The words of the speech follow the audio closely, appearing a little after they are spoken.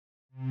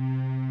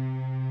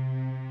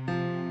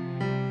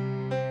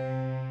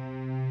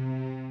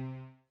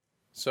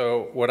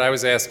So what I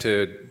was asked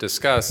to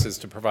discuss is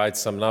to provide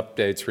some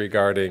updates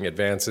regarding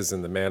advances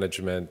in the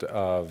management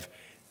of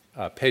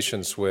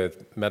patients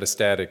with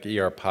metastatic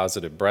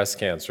ER-positive breast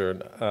cancer.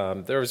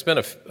 There's been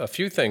a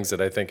few things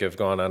that I think have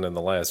gone on in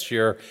the last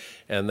year,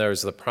 and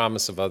there's the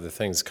promise of other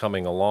things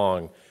coming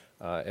along,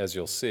 as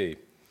you'll see.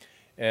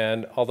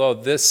 And although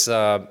this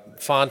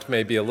font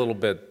may be a little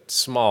bit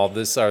small,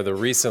 these are the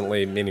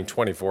recently, meaning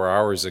 24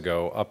 hours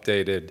ago,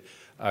 updated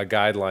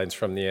guidelines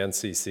from the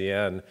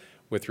NCCN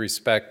with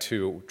respect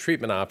to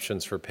treatment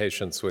options for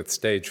patients with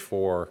stage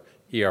 4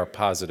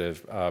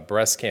 ER-positive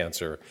breast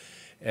cancer.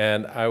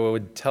 And I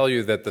would tell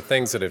you that the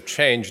things that have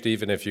changed,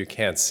 even if you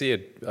can't see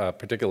it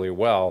particularly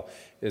well,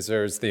 is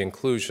there's the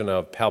inclusion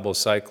of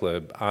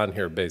palbociclib on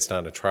here based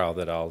on a trial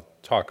that I'll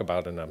talk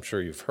about and I'm sure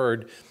you've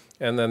heard.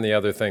 And then the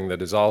other thing that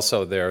is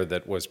also there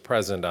that was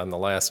present on the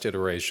last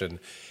iteration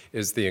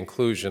is the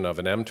inclusion of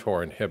an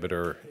mTOR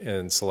inhibitor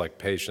in select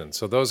patients.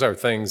 So those are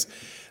things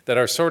that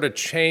are sort of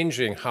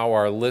changing how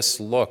our lists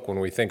look when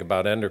we think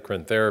about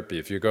endocrine therapy.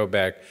 If you go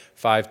back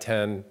 5,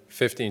 10,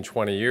 15,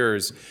 20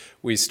 years,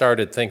 we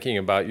started thinking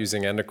about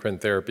using endocrine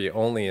therapy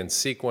only in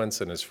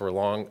sequence and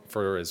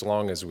for as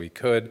long as we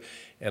could.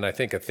 And I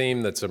think a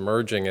theme that's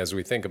emerging as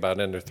we think about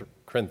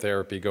endocrine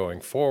therapy going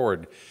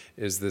forward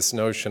is this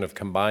notion of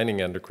combining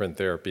endocrine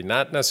therapy,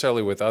 not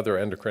necessarily with other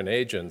endocrine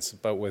agents,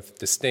 but with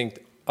distinct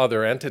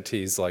other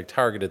entities like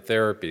targeted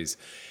therapies.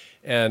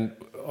 And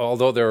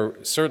although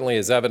there certainly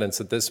is evidence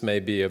that this may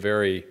be a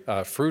very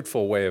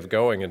fruitful way of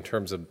going in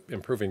terms of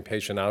improving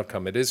patient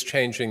outcome, it is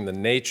changing the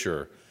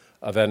nature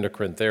of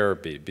endocrine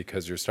therapy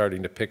because you're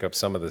starting to pick up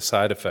some of the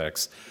side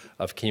effects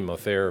of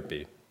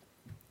chemotherapy.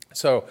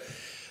 So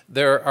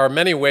there are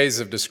many ways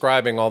of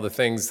describing all the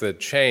things that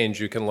change.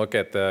 You can look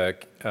at the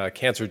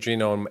Cancer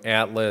Genome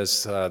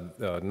Atlas,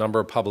 the number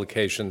of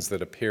publications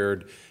that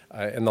appeared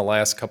in the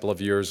last couple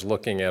of years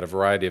looking at a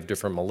variety of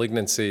different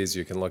malignancies.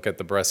 You can look at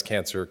the breast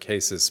cancer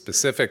cases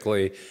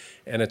specifically,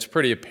 and it's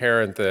pretty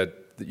apparent that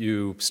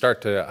you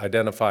start to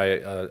identify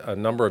a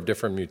number of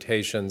different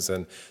mutations,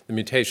 and the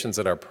mutations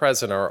that are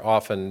present are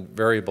often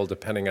variable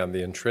depending on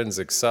the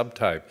intrinsic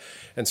subtype.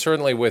 And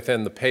certainly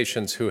within the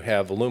patients who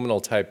have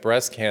luminal-type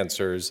breast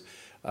cancers,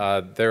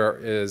 there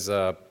is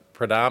a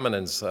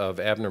predominance of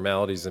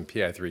abnormalities in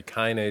PI3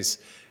 kinase,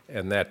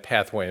 and that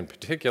pathway in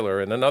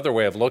particular. And another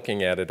way of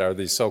looking at it are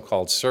these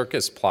so-called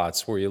circus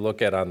plots, where you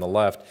look at on the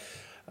left,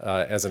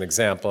 as an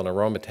example, an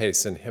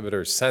aromatase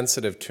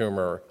inhibitor-sensitive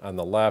tumor on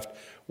the left,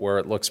 where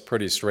it looks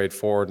pretty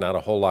straightforward, not a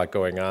whole lot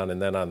going on.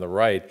 And then on the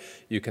right,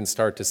 you can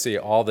start to see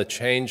all the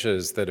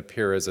changes that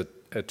appear as a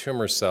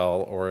tumor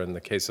cell, or in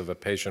the case of a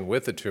patient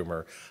with a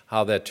tumor,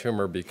 how that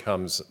tumor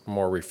becomes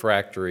more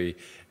refractory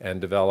and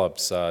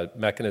develops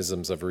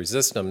mechanisms of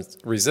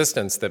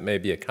resistance that may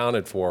be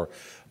accounted for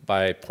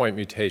by point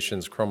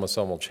mutations,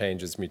 chromosomal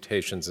changes,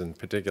 mutations in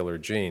particular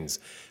genes.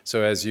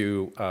 So as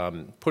you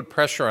put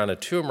pressure on a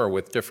tumor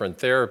with different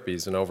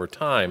therapies, and over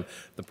time,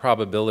 the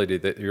probability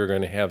that you're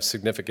going to have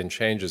significant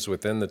changes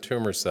within the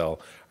tumor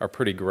cell are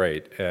pretty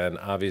great. And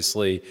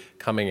obviously,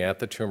 coming at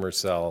the tumor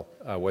cell,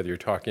 whether you're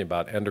talking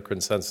about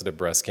endocrine-sensitive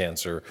breast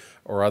cancer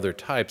or other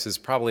types, is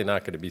probably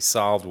not going to be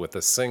solved with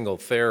a single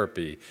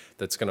therapy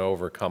that's going to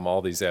overcome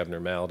all these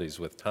abnormalities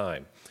with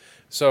time.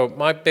 So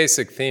my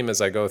basic theme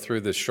as I go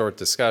through this short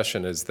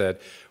discussion is that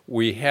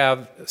we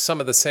have some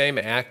of the same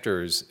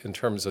actors in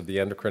terms of the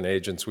endocrine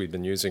agents we've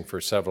been using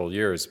for several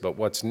years, but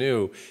what's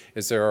new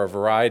is there are a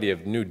variety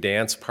of new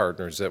dance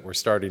partners that we're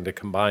starting to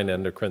combine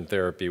endocrine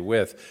therapy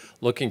with,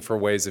 looking for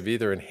ways of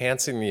either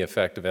enhancing the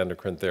effect of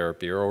endocrine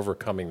therapy or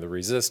overcoming the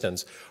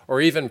resistance,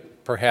 or even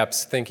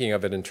perhaps thinking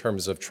of it in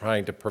terms of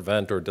trying to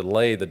prevent or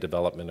delay the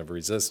development of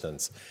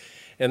resistance.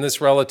 In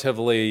this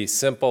relatively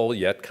simple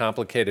yet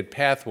complicated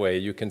pathway,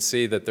 you can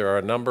see that there are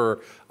a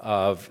number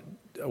of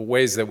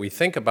ways that we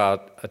think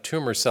about a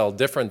tumor cell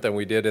different than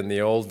we did in the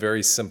old,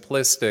 very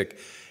simplistic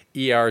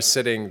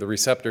the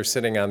receptor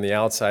sitting on the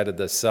outside of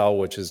the cell,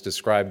 which is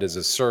described as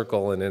a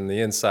circle, and in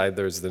the inside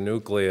there's the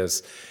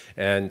nucleus,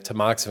 and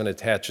tamoxifen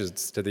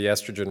attaches to the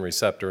estrogen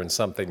receptor and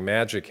something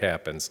magic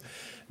happens.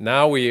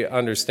 Now we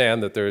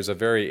understand that there's a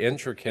very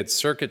intricate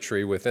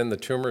circuitry within the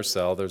tumor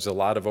cell. There's a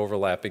lot of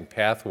overlapping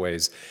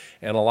pathways,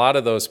 and a lot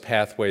of those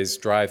pathways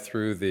drive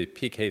through the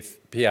PI3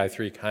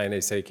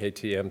 kinase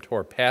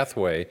AKT-mTOR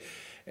pathway,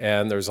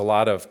 and there's a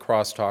lot of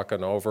crosstalk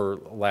and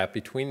overlap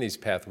between these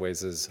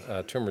pathways as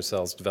tumor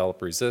cells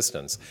develop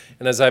resistance.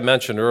 And as I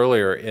mentioned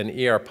earlier, in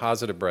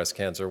ER-positive breast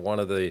cancer, one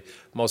of the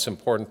most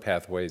important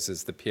pathways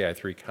is the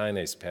PI3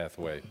 kinase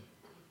pathway.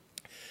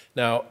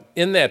 Now,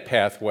 in that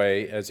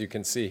pathway, as you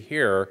can see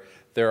here,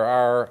 there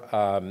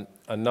are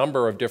a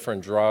number of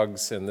different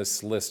drugs, and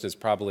this list is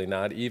probably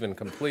not even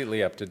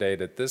completely up to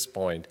date at this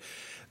point,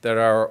 that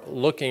are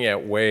looking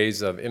at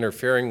ways of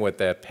interfering with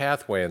that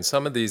pathway. And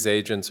some of these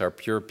agents are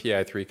pure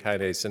PI3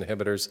 kinase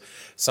inhibitors.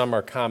 Some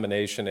are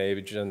combination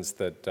agents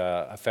that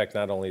affect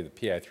not only the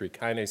PI3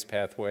 kinase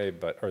pathway,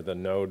 or the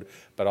node,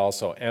 but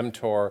also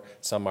mTOR.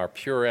 Some are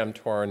pure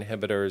mTOR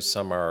inhibitors.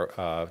 Some are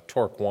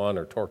TORC1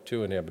 or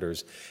TORC2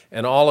 inhibitors.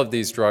 And all of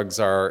these drugs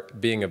are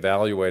being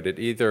evaluated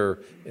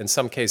either in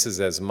some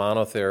cases as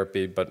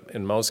monotherapy, but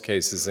in most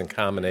cases in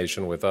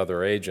combination with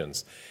other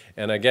agents.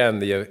 And again,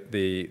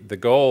 the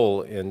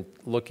goal in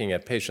looking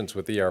at patients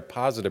with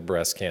ER-positive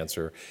breast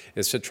cancer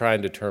is to try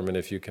and determine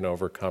if you can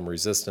overcome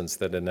resistance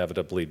that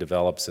inevitably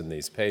develops in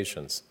these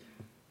patients.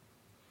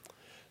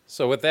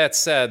 So with that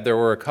said, there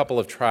were a couple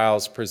of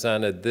trials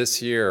presented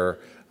this year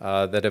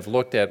that have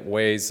looked at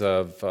ways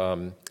of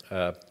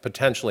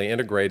potentially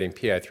integrating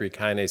PI3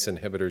 kinase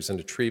inhibitors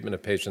into treatment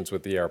of patients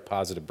with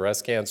ER-positive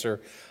breast cancer.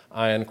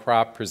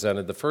 ION-CROP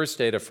presented the first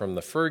data from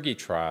the Fergie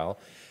trial.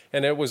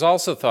 And it was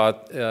also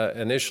thought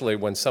initially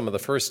when some of the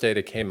first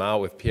data came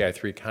out with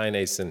PI3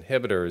 kinase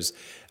inhibitors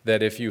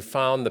that if you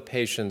found the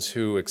patients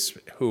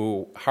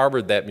who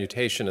harbored that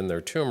mutation in their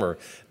tumor,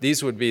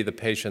 these would be the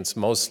patients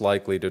most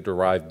likely to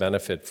derive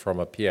benefit from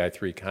a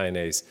PI3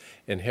 kinase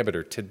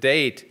inhibitor. To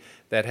date,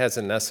 that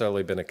hasn't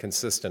necessarily been a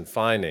consistent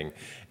finding.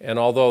 And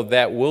although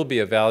that will be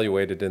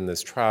evaluated in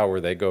this trial where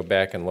they go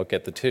back and look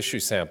at the tissue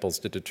samples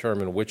to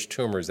determine which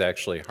tumors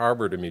actually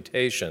harbored a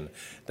mutation,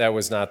 that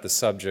was not the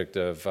subject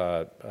of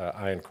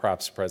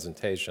ION-CROP's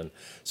presentation.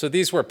 So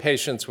these were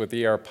patients with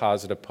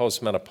ER-positive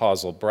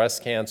postmenopausal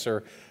breast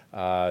cancer.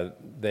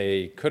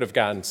 They could have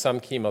gotten some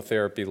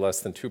chemotherapy,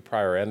 less than 2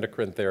 prior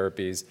endocrine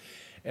therapies,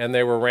 and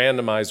they were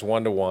randomized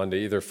 1-to-1 to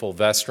either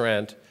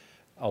fulvestrant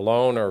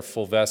alone or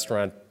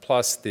fulvestrant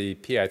plus the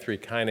PI3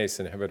 kinase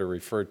inhibitor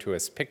referred to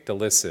as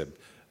pictolisib,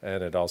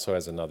 and it also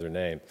has another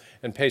name.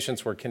 And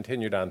patients were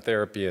continued on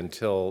therapy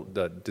until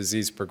the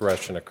disease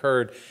progression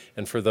occurred,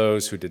 and for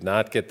those who did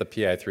not get the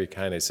PI3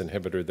 kinase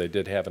inhibitor, they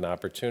did have an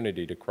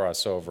opportunity to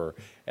cross over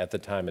at the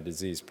time of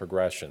disease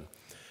progression.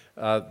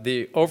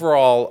 The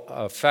overall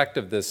effect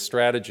of this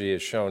strategy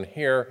is shown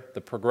here.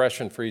 The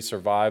progression-free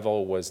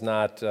survival was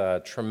not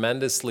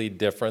tremendously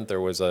different.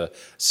 There was a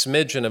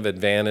smidgen of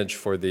advantage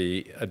for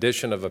the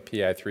addition of a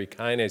PI3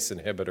 kinase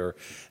inhibitor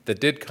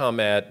that did come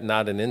at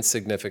not an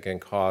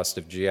insignificant cost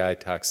of GI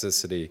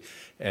toxicity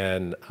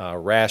and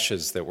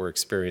rashes that were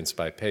experienced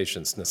by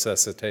patients,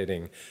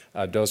 necessitating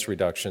dose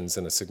reductions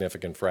in a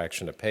significant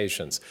fraction of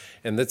patients.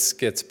 And this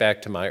gets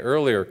back to my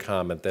earlier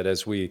comment that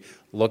as we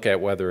look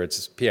at whether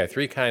it's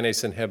PI3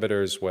 kinase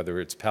inhibitors, whether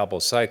it's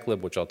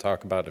palbociclib, which I'll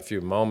talk about in a few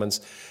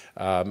moments,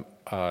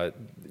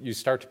 you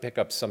start to pick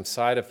up some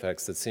side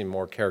effects that seem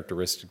more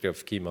characteristic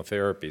of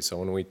chemotherapy. So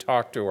when we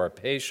talk to our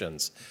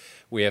patients,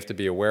 we have to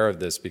be aware of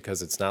this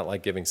because it's not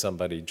like giving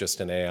somebody just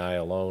an AI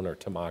alone or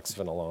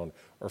tamoxifen alone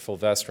or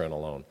fulvestrant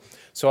alone.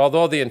 So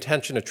although the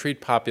intention to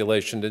treat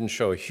population didn't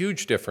show a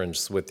huge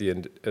difference with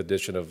the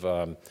addition of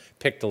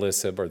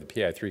pictolisib or the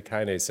PI3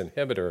 kinase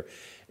inhibitor,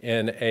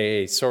 in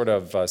a sort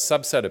of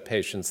subset of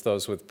patients,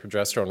 those with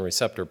progesterone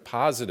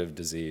receptor-positive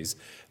disease,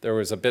 there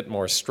was a bit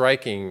more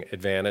striking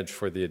advantage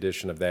for the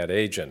addition of that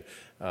agent.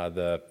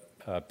 The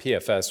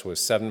PFS was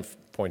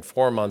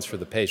 7.4 months for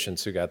the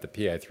patients who got the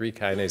PI3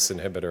 kinase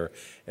inhibitor,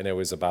 and it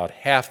was about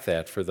half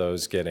that for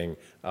those getting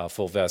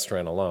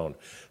fulvestrant alone.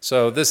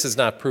 So this is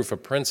not proof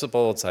of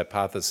principle, it's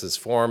hypothesis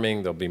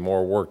forming. There'll be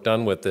more work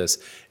done with this,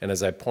 and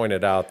as I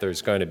pointed out,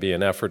 there's going to be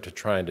an effort to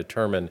try and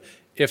determine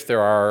if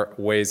there are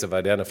ways of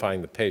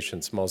identifying the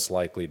patients most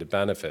likely to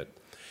benefit.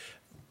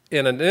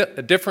 In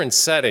a different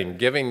setting,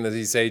 giving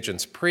these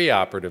agents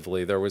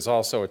preoperatively, there was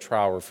also a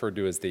trial referred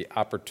to as the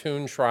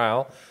Opportune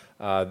trial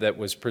that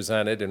was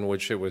presented, in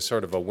which it was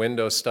sort of a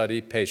window study.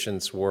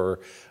 Patients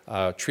were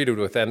treated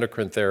with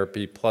endocrine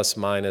therapy plus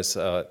minus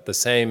the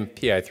same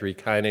PI3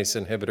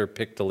 kinase inhibitor,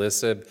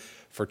 pictolisib,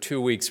 for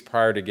 2 weeks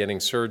prior to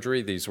getting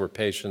surgery. These were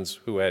patients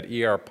who had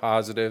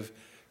ER-positive,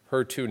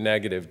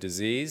 HER2-negative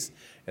disease,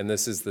 and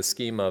this is the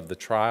schema of the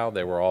trial.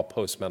 They were all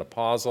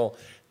postmenopausal.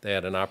 They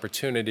had an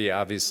opportunity,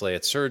 obviously,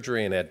 at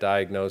surgery and at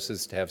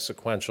diagnosis to have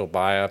sequential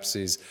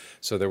biopsies,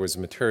 so there was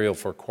material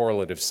for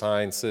correlative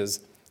sciences,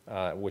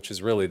 which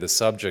is really the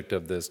subject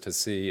of this, to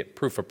see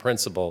proof of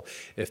principle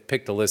if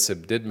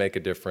pictolisib did make a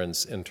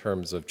difference in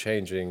terms of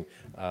changing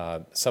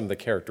some of the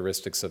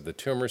characteristics of the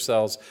tumor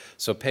cells.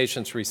 So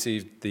patients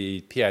received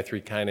the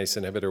PI3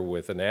 kinase inhibitor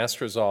with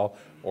anastrozole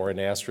or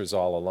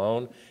anastrozole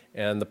alone.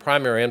 And the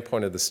primary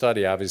endpoint of the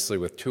study, obviously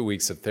with 2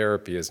 weeks of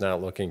therapy, is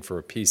not looking for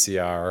a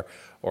PCR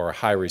or a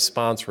high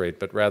response rate,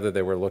 but rather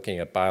they were looking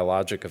at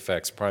biologic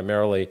effects,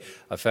 primarily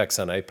effects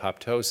on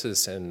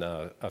apoptosis and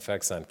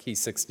effects on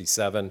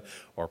Ki67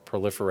 or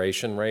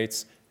proliferation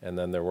rates. And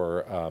then there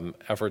were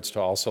efforts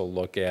to also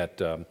look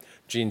at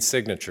gene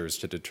signatures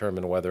to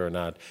determine whether or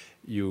not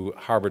you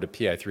harbored a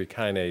PI3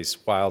 kinase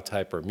wild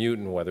type or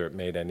mutant, whether it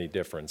made any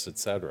difference, et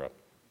cetera.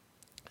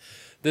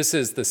 This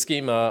is the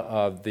schema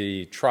of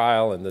the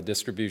trial and the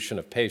distribution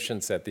of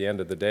patients at the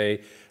end of the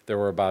day. There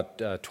were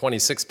about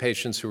 26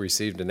 patients who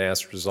received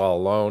anastrozole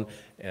alone,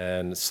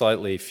 and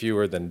slightly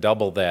fewer than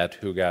double that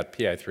who got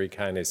PI3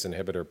 kinase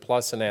inhibitor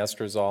plus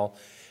anastrozole.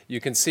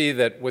 You can see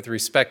that with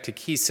respect to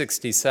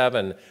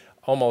Ki67,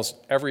 almost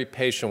every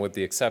patient, with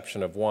the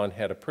exception of one,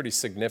 had a pretty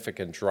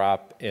significant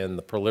drop in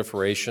the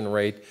proliferation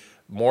rate,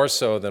 more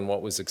so than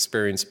what was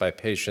experienced by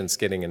patients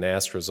getting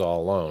anastrozole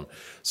alone.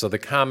 So the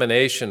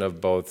combination of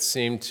both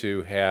seemed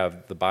to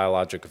have the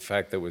biologic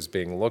effect that was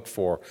being looked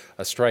for,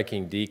 a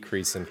striking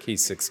decrease in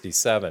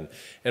Ki67.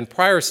 And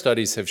prior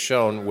studies have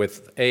shown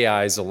with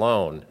AIs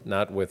alone,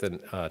 not with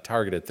a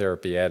targeted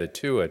therapy added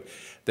to it,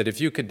 that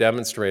if you could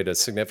demonstrate a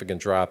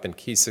significant drop in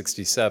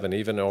Ki67,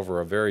 even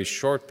over a very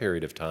short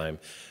period of time,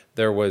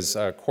 there was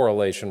a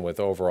correlation with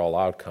overall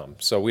outcome.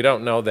 So we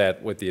don't know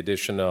that with the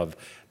addition of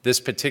this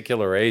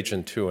particular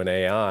agent to an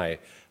AI,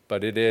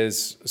 but it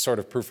is sort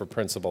of proof of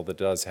principle that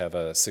does have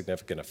a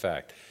significant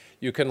effect.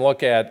 You can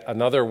look at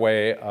another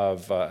way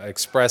of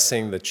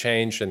expressing the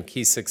change in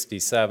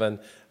Ki67,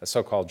 a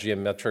so-called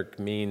geometric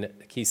mean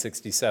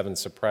Ki67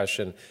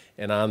 suppression,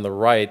 and on the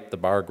right, the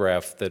bar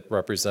graph that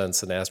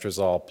represents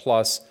anastrozole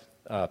plus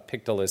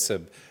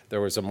pictolisib,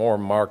 there was a more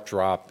marked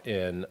drop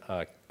in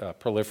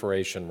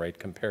proliferation rate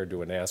compared to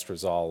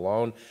anastrozole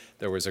alone.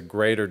 There was a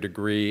greater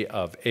degree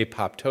of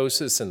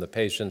apoptosis in the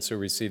patients who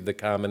received the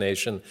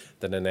combination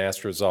than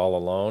anastrozole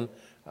alone,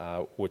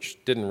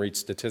 which didn't reach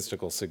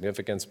statistical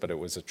significance, but it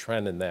was a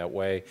trend in that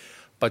way.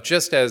 But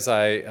just as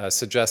I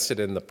suggested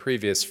in the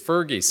previous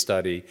Fergie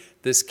study,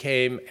 this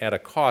came at a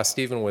cost,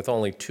 even with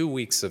only 2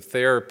 weeks of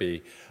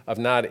therapy, of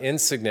not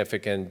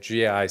insignificant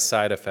GI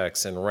side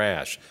effects and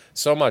rash.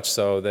 So much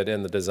so that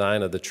in the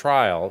design of the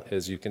trial,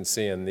 as you can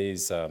see in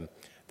these,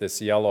 this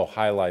yellow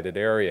highlighted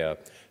area,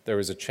 there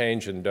was a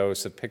change in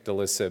dose of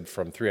pictolisib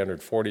from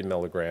 340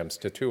 milligrams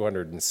to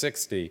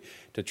 260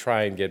 to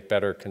try and get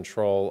better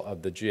control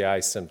of the GI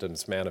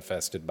symptoms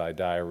manifested by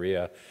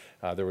diarrhea.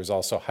 There was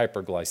also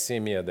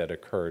hyperglycemia that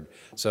occurred.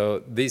 So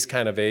these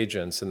kind of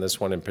agents, and this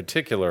one in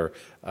particular,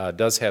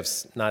 does have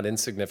not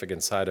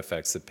insignificant side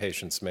effects that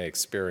patients may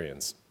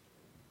experience.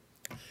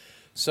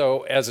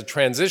 So as a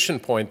transition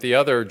point, the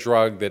other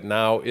drug that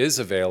now is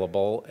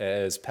available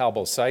is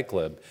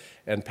palbociclib.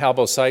 And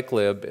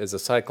palbociclib is a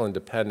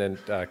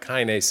cyclin-dependent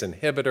kinase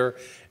inhibitor,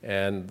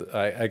 and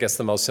I guess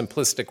the most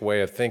simplistic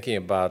way of thinking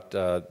about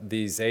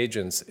these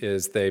agents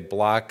is they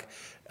block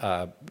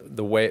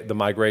the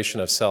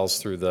migration of cells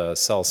through the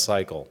cell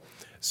cycle.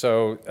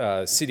 So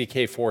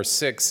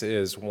CDK4/6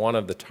 is one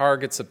of the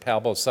targets of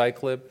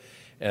palbociclib,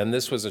 and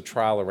this was a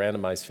trial, a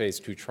randomized phase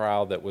 2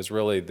 trial that was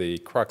really the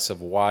crux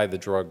of why the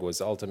drug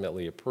was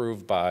ultimately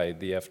approved by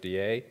the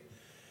FDA.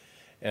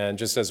 And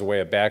just as a way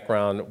of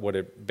background, what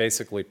it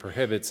basically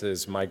prohibits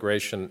is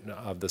migration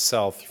of the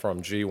cell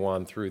from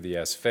G1 through the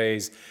S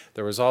phase.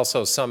 There was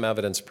also some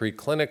evidence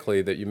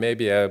preclinically that you may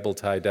be able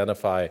to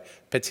identify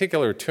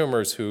particular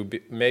tumors who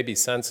may be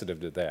sensitive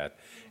to that,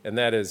 and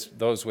that is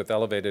those with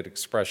elevated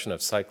expression of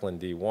cyclin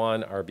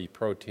D1, RB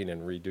protein,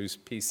 and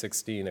reduced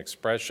P16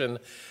 expression.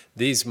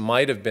 These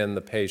might have been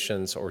the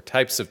patients, or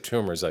types of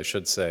tumors, I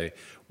should say,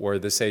 where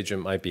this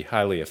agent might be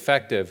highly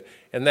effective,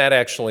 and that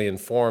actually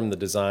informed the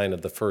design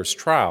of the first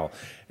trial.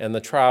 And the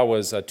trial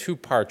was a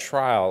 2-part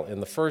trial. In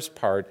the first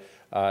part,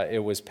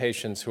 it was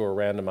patients who were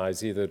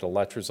randomized either to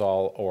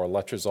letrozole or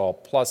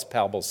letrozole plus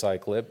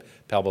palbociclib,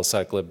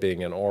 palbociclib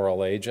being an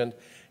oral agent.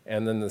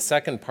 And then the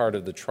second part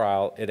of the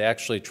trial, it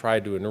actually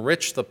tried to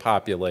enrich the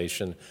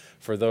population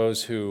for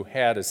those who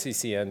had a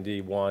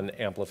CCND1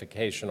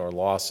 amplification or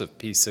loss of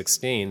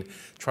P16,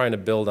 trying to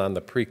build on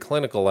the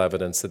preclinical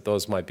evidence that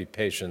those might be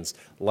patients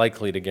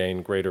likely to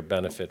gain greater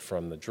benefit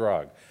from the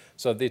drug.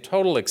 So the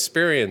total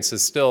experience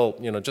is still,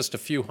 just a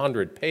few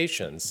hundred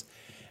patients.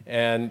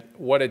 And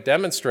what it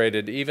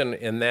demonstrated, even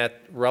in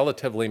that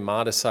relatively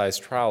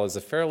modest-sized trial, is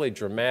a fairly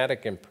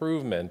dramatic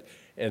improvement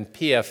in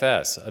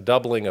PFS, a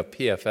doubling of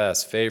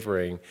PFS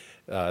favoring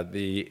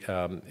the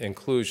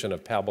inclusion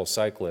of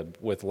palbociclib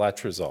with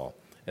letrozole.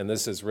 And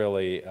this is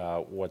really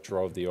what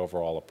drove the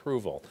overall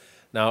approval.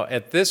 Now,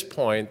 at this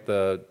point,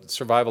 the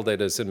survival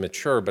data is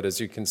immature, but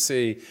as you can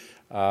see,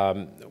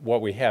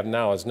 what we have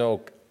now is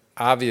no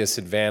obvious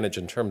advantage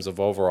in terms of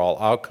overall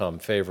outcome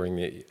favoring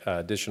the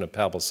addition of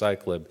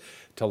palbociclib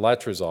to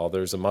letrozole.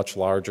 There's a much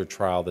larger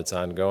trial that's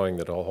ongoing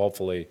that will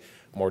hopefully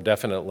more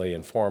definitely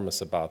inform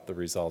us about the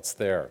results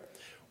there.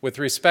 With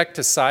respect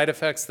to side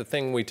effects, the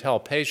thing we tell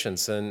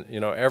patients, and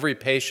every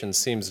patient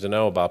seems to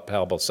know about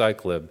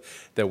palbociclib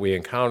that we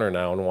encounter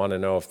now and want to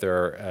know if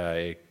they're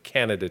a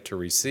candidate to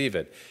receive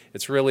it.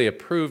 It's really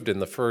approved in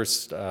the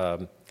first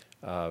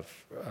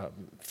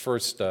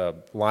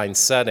line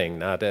setting,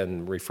 not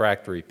in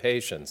refractory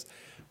patients.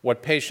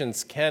 What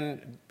patients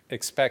can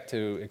expect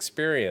to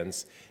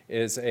experience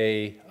is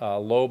a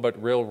low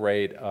but real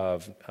rate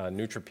of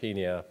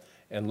neutropenia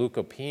and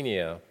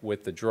leukopenia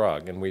with the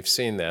drug. And we've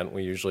seen that.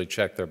 We usually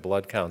check their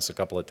blood counts a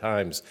couple of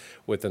times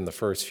within the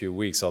first few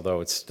weeks, although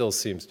it still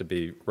seems to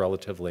be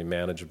relatively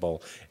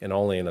manageable, and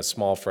only in a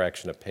small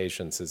fraction of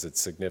patients is it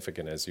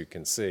significant, as you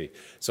can see.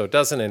 So it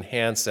doesn't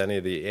enhance any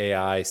of the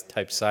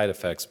AI-type side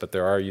effects, but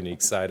there are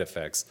unique side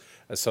effects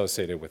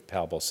associated with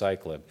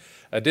palbociclib.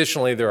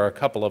 Additionally, there are a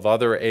couple of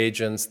other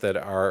agents that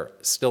are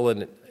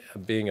still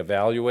being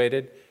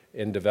evaluated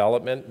in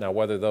development. Now,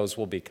 whether those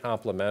will be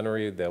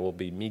complementary, they will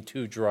be Me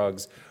Too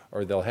drugs,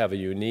 or they'll have a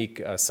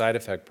unique side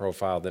effect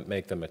profile that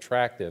make them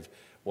attractive,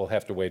 we'll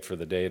have to wait for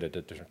the data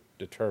to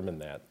determine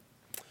that.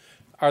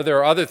 Are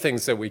there other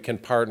things that we can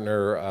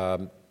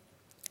partner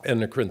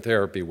endocrine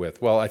therapy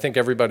with? Well, I think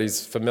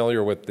everybody's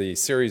familiar with the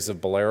series of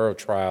Bolero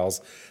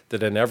trials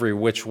that in every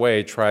which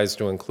way tries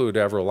to include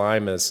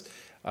everolimus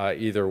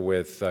either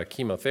with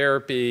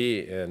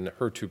chemotherapy in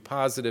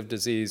HER2-positive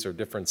disease or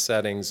different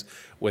settings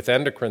with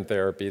endocrine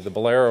therapy. The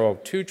Bolero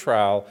 2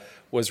 trial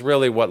was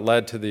really what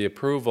led to the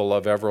approval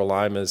of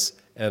everolimus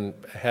and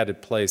had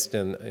it placed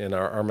in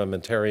our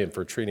armamentarium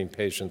for treating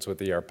patients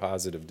with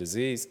ER-positive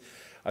disease.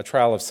 A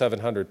trial of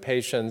 700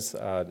 patients,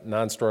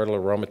 non-steroidal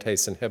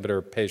aromatase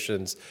inhibitor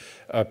patients,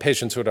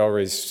 patients who had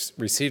already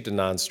received a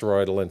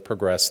non-steroidal and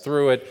progressed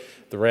through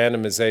it. The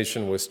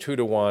randomization was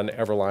 2-to-1,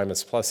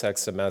 everolimus plus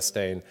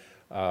exemestane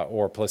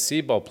or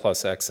placebo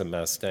plus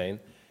exemestane.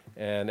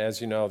 And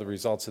as you know, the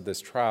results of this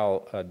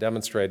trial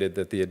demonstrated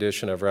that the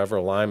addition of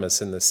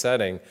everolimus in this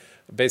setting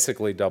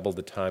basically doubled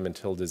the time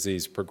until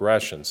disease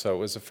progression. So it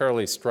was a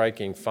fairly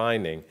striking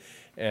finding.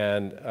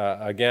 And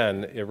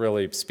again, it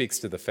really speaks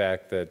to the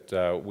fact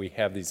that we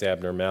have these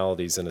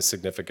abnormalities in a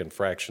significant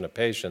fraction of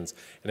patients.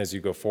 And as you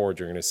go forward,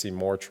 you're going to see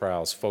more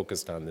trials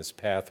focused on this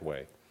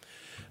pathway.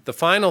 The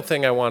final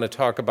thing I want to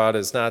talk about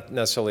is not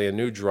necessarily a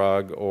new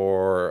drug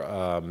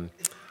or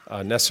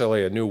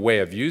necessarily a new way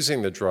of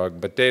using the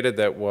drug, but data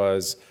that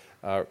was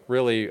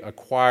really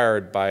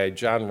acquired by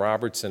John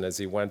Robertson as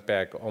he went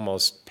back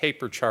almost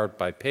paper chart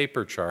by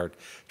paper chart,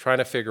 trying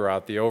to figure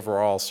out the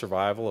overall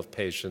survival of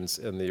patients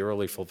in the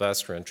early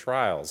fulvestrant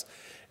trials.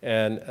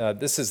 And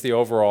this is the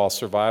overall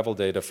survival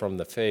data from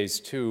the phase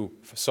 2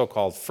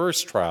 so-called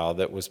first trial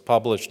that was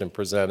published and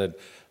presented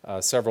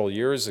several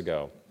years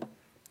ago.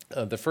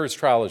 The first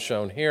trial is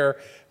shown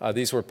here.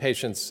 These were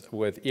patients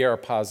with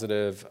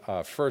ER-positive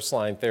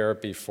first-line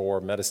therapy for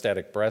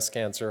metastatic breast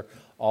cancer,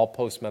 all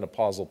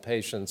postmenopausal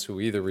patients who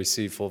either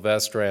received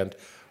fulvestrant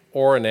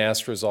or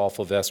anastrozole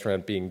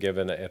fulvestrant being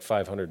given at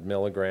 500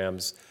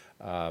 milligrams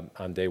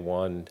on day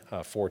 1,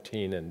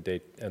 14,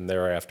 and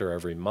thereafter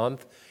every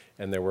month.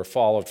 And they were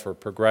followed for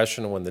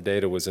progression. When the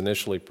data was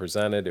initially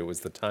presented, it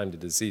was the time to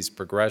disease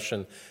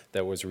progression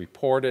that was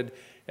reported.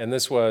 And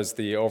this was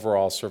the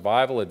overall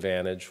survival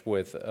advantage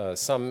with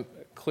some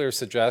clear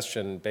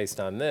suggestion based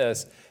on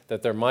this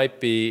that there might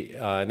be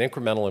an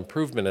incremental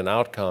improvement in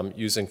outcome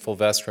using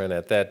fulvestrant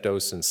at that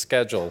dose and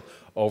schedule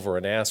over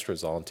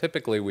anastrozole. And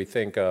typically we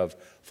think of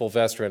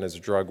fulvestrant as a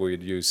drug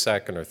we'd use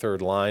second or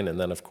third line, and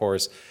then of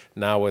course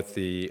now with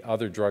the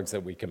other drugs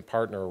that we can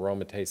partner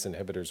aromatase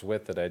inhibitors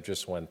with that I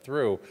just went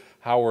through,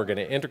 how we're going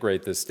to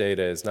integrate this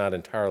data is not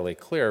entirely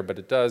clear, but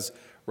it does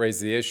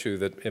raise the issue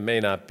that it may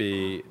not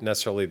be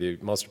necessarily the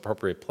most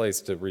appropriate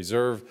place to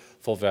reserve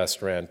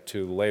fulvestrant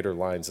to later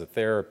lines of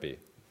therapy.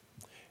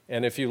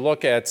 And if you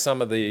look at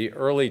some of the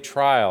early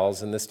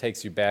trials, and this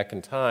takes you back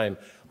in time,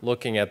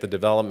 looking at the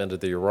development of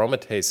the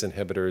aromatase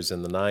inhibitors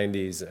in the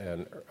 90s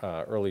and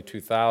early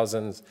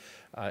 2000s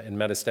in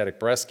metastatic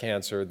breast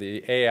cancer,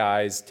 the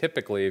AIs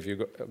typically, if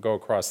you go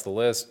across the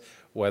list,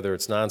 whether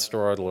it's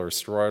nonsteroidal or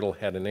steroidal,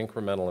 had an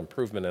incremental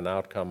improvement in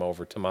outcome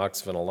over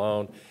tamoxifen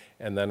alone.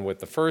 And then with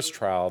the first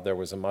trial, there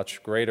was a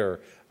much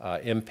greater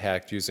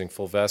impact using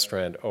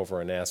fulvestrant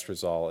over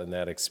anastrozole in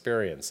that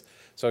experience.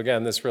 So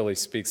again, this really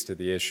speaks to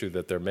the issue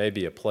that there may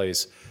be a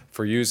place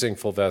for using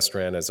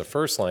fulvestrant as a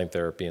first-line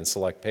therapy in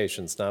select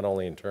patients, not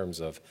only in terms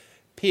of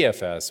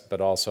PFS,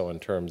 but also in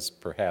terms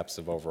perhaps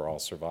of overall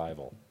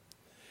survival.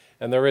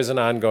 And there is an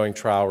ongoing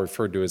trial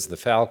referred to as the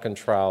Falcon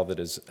trial that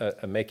is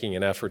making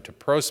an effort to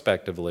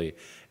prospectively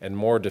and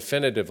more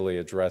definitively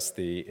address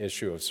the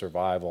issue of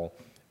survival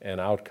and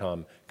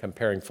outcome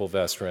comparing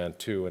fulvestrant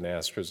to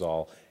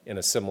anastrozole in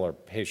a similar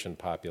patient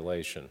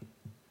population.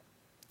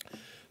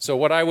 So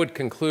what I would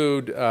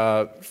conclude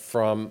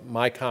from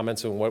my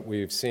comments on what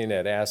we've seen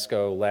at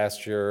ASCO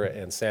last year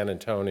and San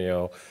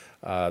Antonio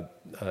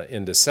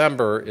in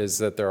December is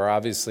that there are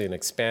obviously an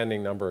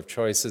expanding number of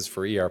choices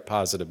for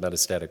ER-positive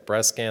metastatic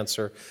breast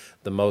cancer.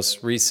 The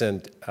most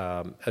recent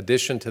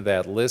addition to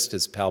that list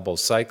is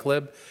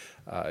palbociclib.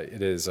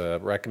 It is a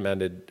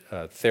recommended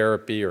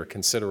therapy or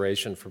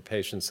consideration for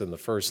patients in the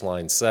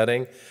first-line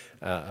setting.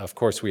 Of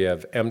course, we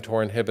have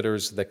mTOR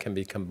inhibitors that can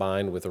be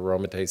combined with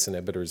aromatase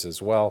inhibitors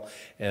as well,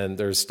 and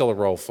there's still a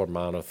role for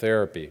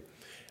monotherapy.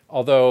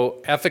 Although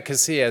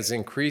efficacy has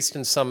increased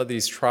in some of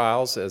these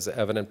trials, as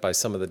evident by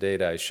some of the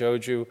data I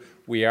showed you,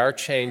 we are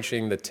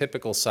changing the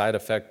typical side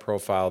effect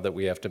profile that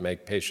we have to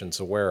make patients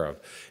aware of.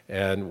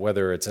 And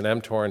whether it's an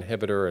mTOR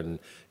inhibitor and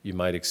you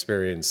might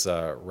experience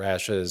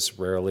rashes,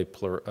 rarely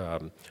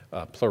pleuritis,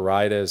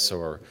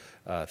 or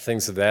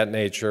things of that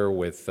nature.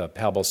 With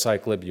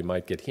palbociclib, you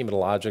might get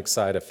hematologic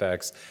side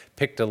effects.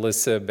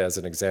 Pictolisib, as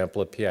an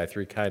example of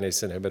PI3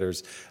 kinase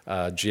inhibitors,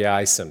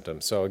 GI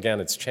symptoms. So again,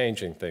 it's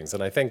changing things.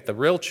 And I think the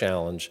real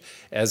challenge,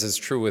 as is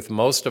true with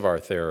most of our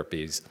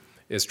therapies,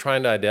 is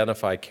trying to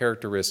identify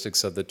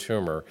characteristics of the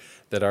tumor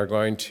that are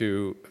going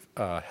to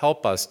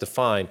help us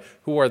define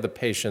who are the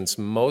patients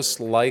most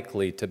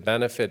likely to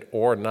benefit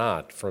or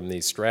not from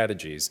these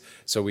strategies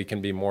so we can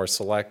be more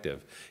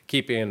selective.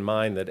 Keeping in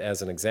mind that,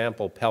 as an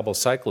example,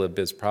 palbociclib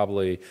is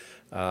probably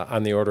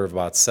on the order of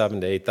about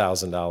 $7,000 to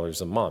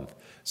 $8,000 a month.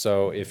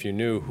 So if you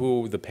knew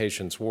who the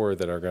patients were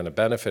that are going to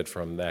benefit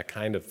from that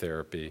kind of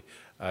therapy,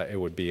 it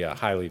would be a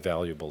highly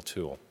valuable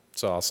tool.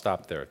 So I'll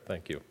stop there.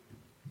 Thank you.